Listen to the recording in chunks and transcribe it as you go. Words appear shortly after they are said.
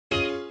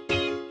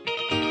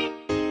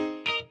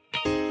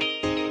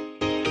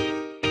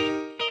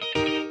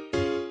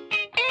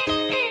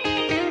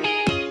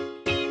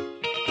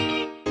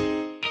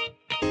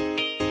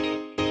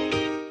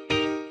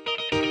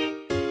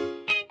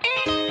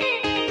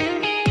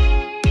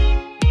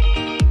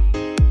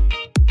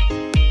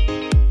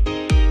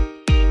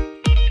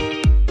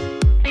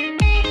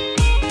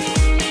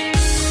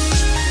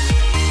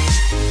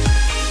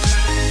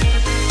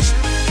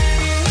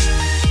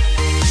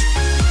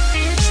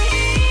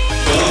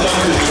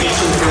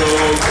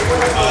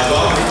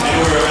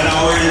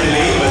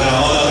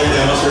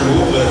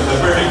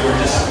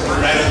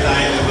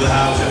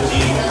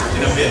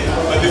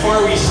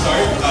before we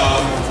start,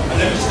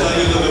 let me just tell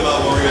you a little bit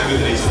about what we're going to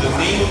do today. So the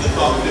name of the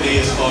talk today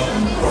is called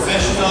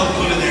Professional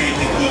Culinary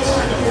Techniques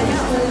for the Home.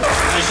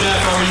 Hi Chef,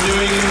 how are you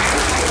doing?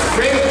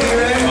 Great,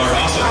 Kieran.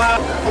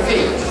 Awesome.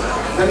 Okay,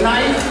 the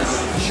knife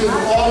should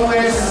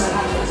always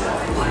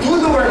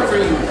do the work for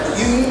you.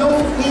 You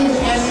don't need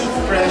any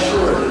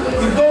pressure.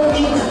 You don't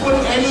need to put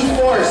any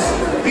force.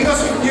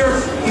 Because if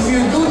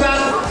you do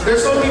that,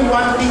 there's only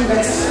one thing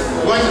that's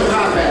going to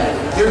happen.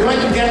 You're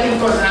going to get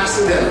into an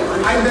accident.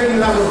 Either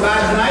you have a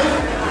bad knife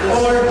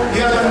or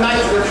you have a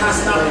knife that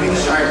has not been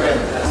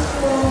sharpened.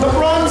 The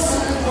prawns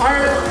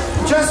are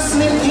just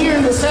slit here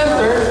in the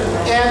center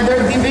and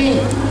they're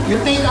deveined.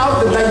 You take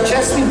out the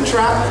digestive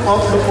tract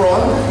of the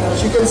prawn,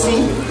 as you can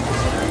see.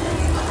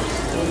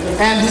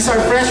 And these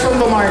are fresh from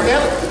the market.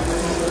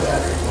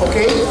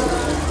 Okay?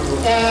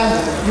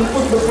 And you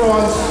put the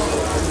prawns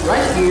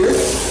right here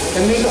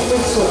and make a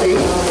quick saute.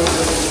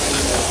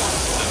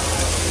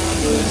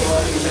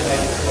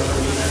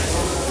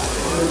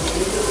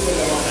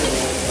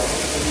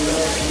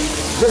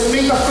 Just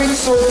make a quick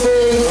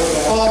saute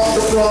of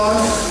the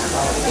prawns,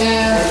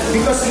 and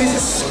because this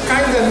is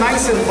kind of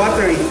nice and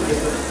buttery,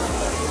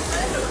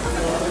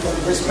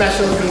 for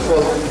special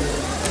people,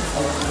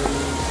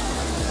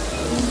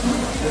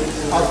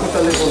 I'll put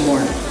a little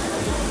more.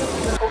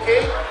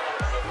 Okay,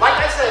 like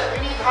I said,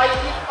 we need high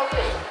heat.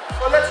 Okay,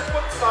 so let's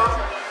put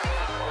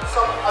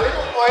a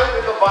little oil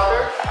with the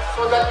butter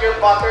so that your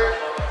butter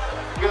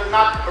will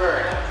not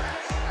burn.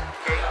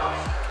 Okay,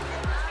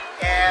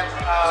 and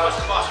as much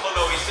as possible,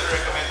 though, we still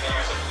recommend the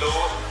use of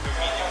low to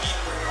medium heat.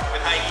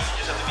 With high heat,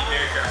 you just have to be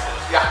very careful.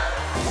 Yeah.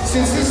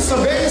 Since this is a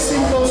very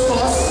simple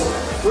sauce,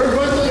 we're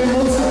going to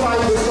emulsify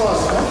the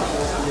sauce. No?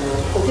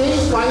 Okay,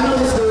 final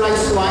is the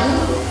rice wine.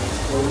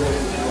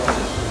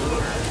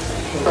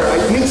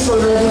 I mixed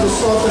already the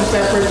salt and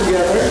pepper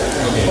together.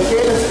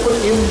 Okay, let's put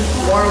in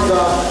more of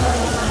the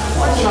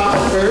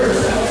chopped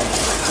herbs.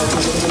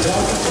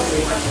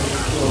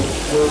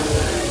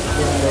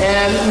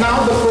 And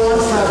now the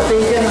prawns have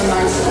taken a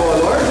nice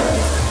color.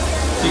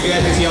 So you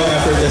guys can see how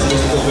effortless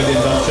this is with the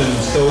induction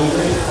stove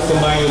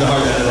combined with the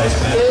hard anodized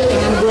pan. Okay,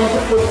 and I'm going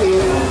to put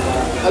in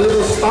a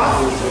little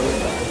stock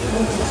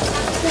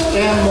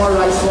and more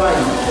rice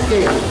wine.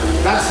 Okay,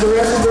 that's the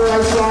rest of the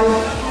rice wine,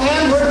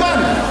 and we're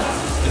done.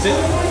 That's it?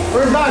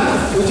 We're done.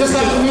 We just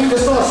have to make the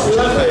sauce. We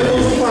have to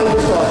emulsify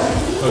the sauce.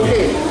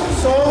 Okay,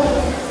 so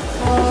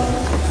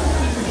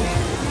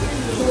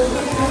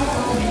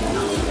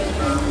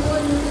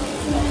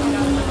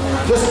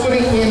just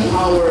putting in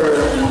our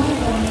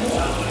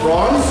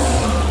prawns.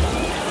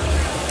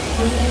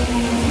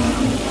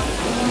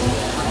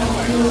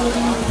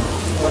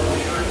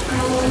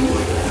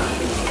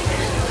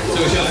 So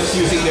Chef is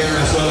using there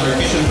as well our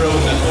Kitchenpro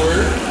Mentor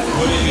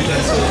wooden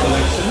utensil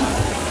collection,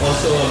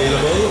 also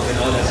available in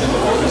all SM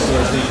department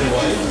stores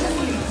nationwide.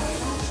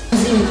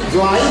 Using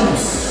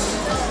glides.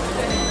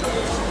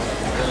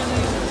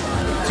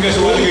 So guys, a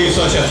while ago you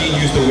saw Chef Jean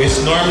use the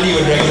whisk. Normally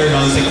with regular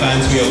non-stick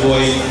pans we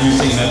avoid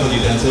using metal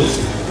utensils,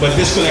 but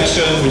this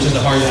collection, which is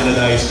the hard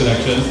anodized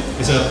collection,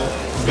 is a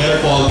better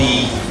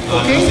quality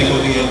non-stick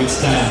coating and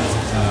withstand.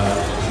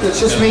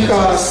 Let's just make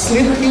a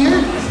slit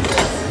here.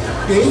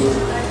 Okay.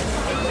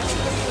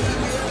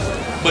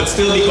 But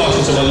still be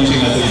cautious about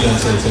using metal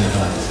utensils in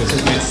pans because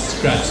it might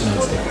scratch the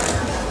non-stick.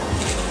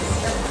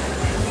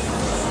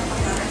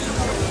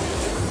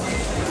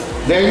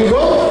 There you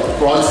go,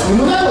 prawns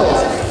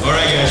limoncello.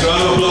 Alright guys,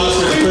 round of applause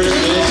for the first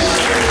dish.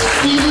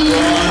 Speedy,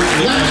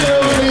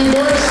 natural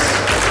flavors,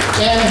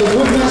 and the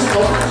goodness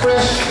of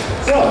fresh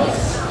prawns.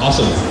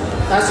 Awesome.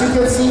 As you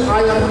can see,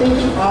 I am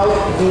taking out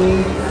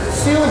the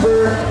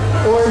silver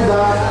or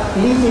the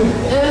liquid,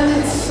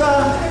 and it's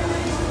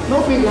no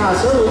big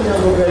hassle when you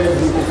have a very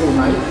beautiful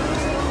knife.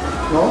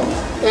 No?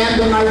 And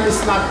the knife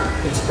is not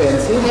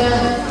expensive.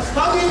 And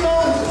how do you know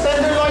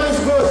tenderloin is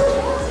good?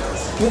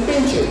 You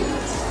pinch it.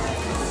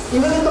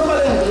 Even in the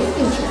palengke, you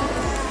pinch it.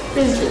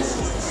 Pinch it.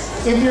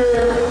 If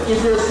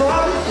your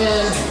thumb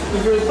and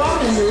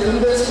your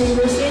index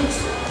finger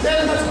sinks,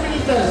 then that's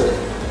pretty tender.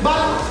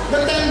 But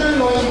the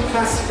tenderloin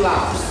has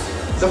flaps.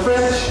 The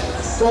French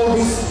call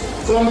this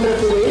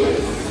contre-filet,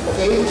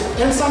 okay?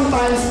 And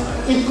sometimes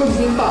it could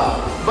be tough.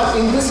 But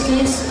in this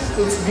case,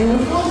 it's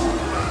beautiful.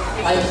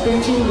 I'm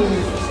pinching the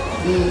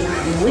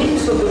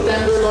wings of the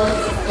tenderloin,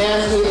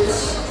 and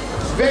it's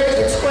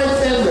quite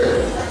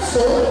tender. So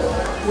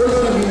we're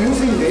going to be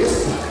using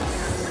this.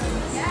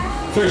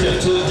 First,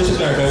 Chef, so just to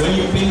clarify, when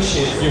you pinch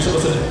it, you're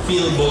supposed to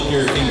feel both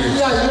your fingers.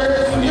 Yeah,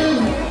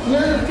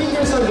 your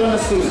fingers are gonna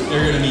see.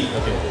 They're gonna meet,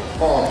 okay.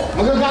 Oh,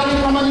 magagaling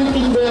naman yung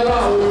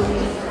tindera o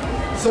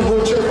sa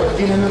butcher pag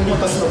ginanon mo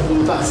tas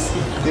nabutas.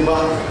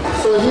 Diba?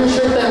 So here's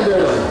your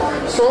tenderloin.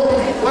 So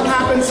what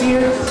happens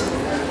here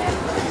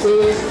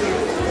is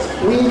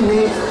we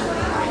make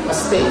a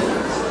steak.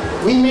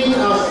 We make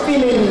a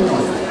filet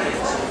mignon.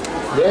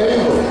 There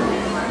you go.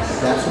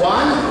 That's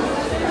one.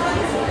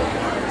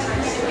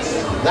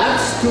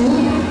 That's two.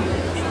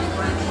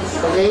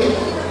 Okay?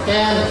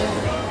 And,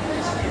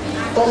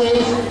 okay,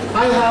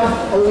 I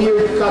have a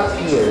weird cut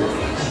here.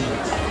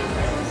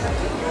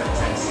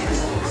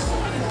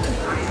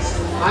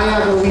 I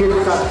have a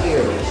weird cut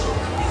here.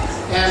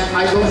 And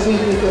I don't think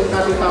we can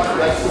cut it up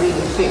like really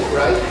thick,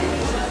 right?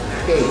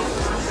 Okay.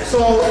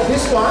 So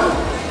this one,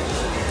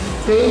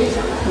 okay,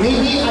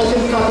 maybe I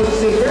can cut it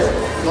thicker,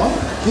 no?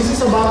 This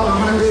is about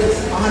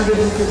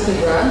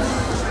 150 grams,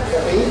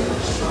 okay?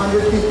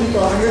 150 to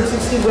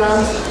 160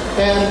 grams,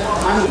 and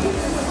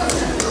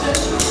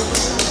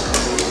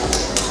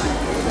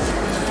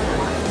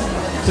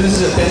So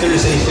this is a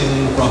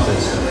tenderization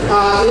process?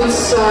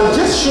 it's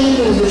just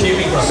shaping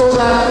it so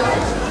that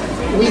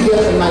we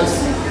get a nice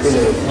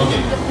fillet.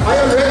 Okay. I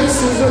already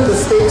seasoned the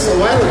steaks a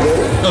while ago.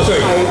 Oh,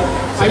 sorry.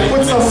 I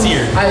put some.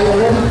 Seared. I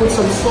already put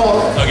some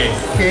salt. Okay.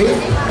 Okay.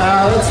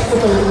 Let's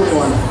put a little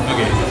one.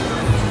 Okay.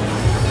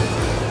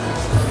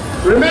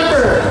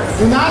 Remember,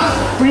 do not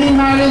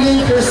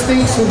pre-marinate your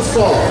steaks with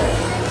salt.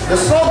 The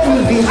salt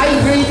will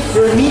dehydrate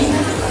your meat.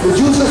 The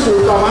juices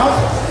will come out.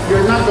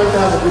 You're not going to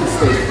have a good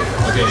steak.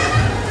 Okay.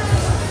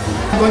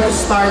 I'm going to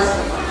start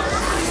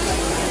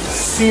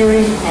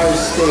searing our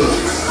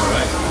steaks. All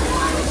right.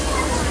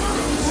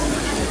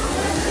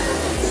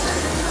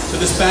 So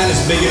this pan is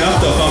big enough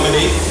to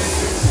accommodate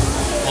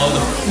all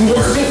the Even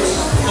four? 6.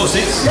 Oh,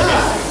 6? Yeah,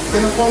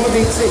 Okay. can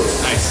accommodate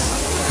 6. Nice.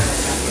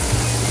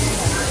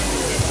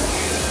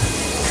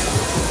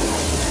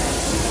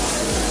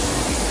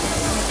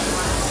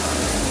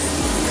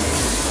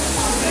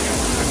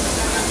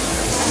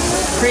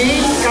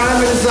 Create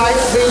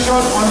caramelization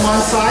on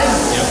one side,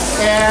 Yep.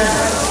 and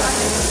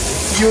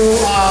you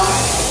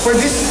for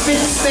this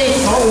thick steak,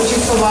 no, which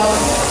is about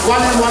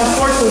 1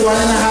 1/4 to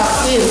 1.5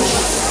 inch,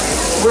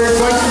 we're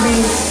going to be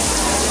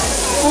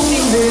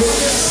cooking this.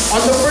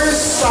 On the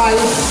first side,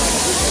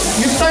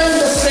 you turn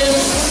the steak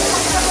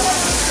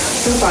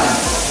 2 times.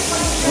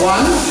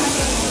 1.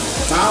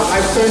 Now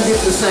I've turned it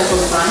the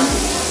second time,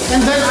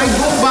 and then I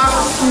go back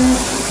to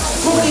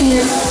cooking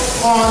it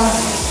on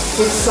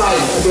its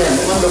side again,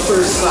 on the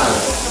first side.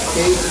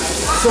 Okay,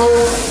 so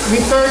we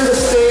turn the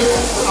steak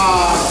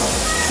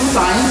 2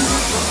 times,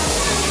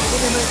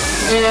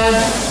 and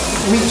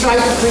we try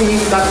to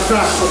create that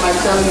crust. So I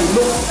tell you,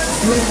 look,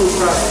 beautiful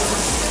crust,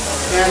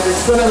 and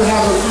it's gonna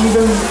have an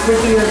even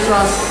prettier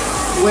crust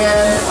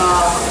when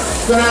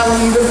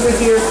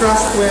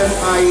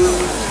I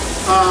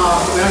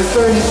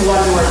turn it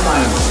one more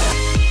time.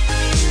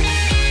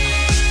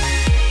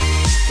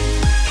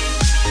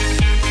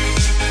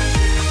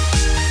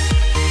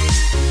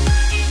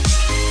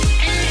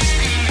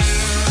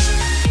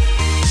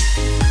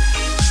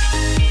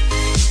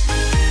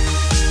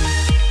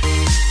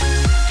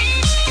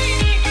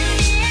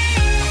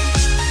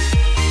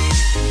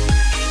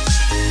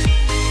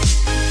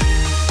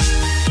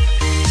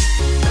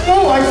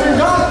 Oh, I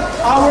forgot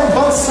our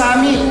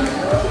balsamic.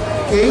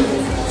 Okay,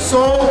 so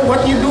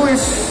what you do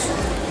is,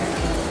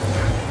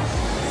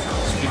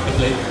 Sweep the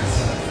plate.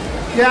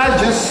 yeah,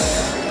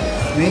 just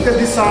make a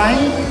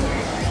design,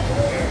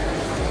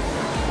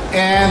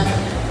 and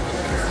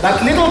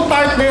that little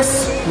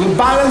tartness will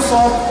balance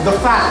off the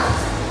fat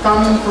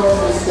coming from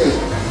the steak.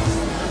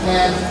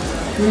 And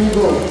here you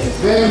go. It's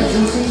very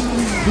juicy.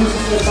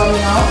 Juices are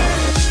coming out.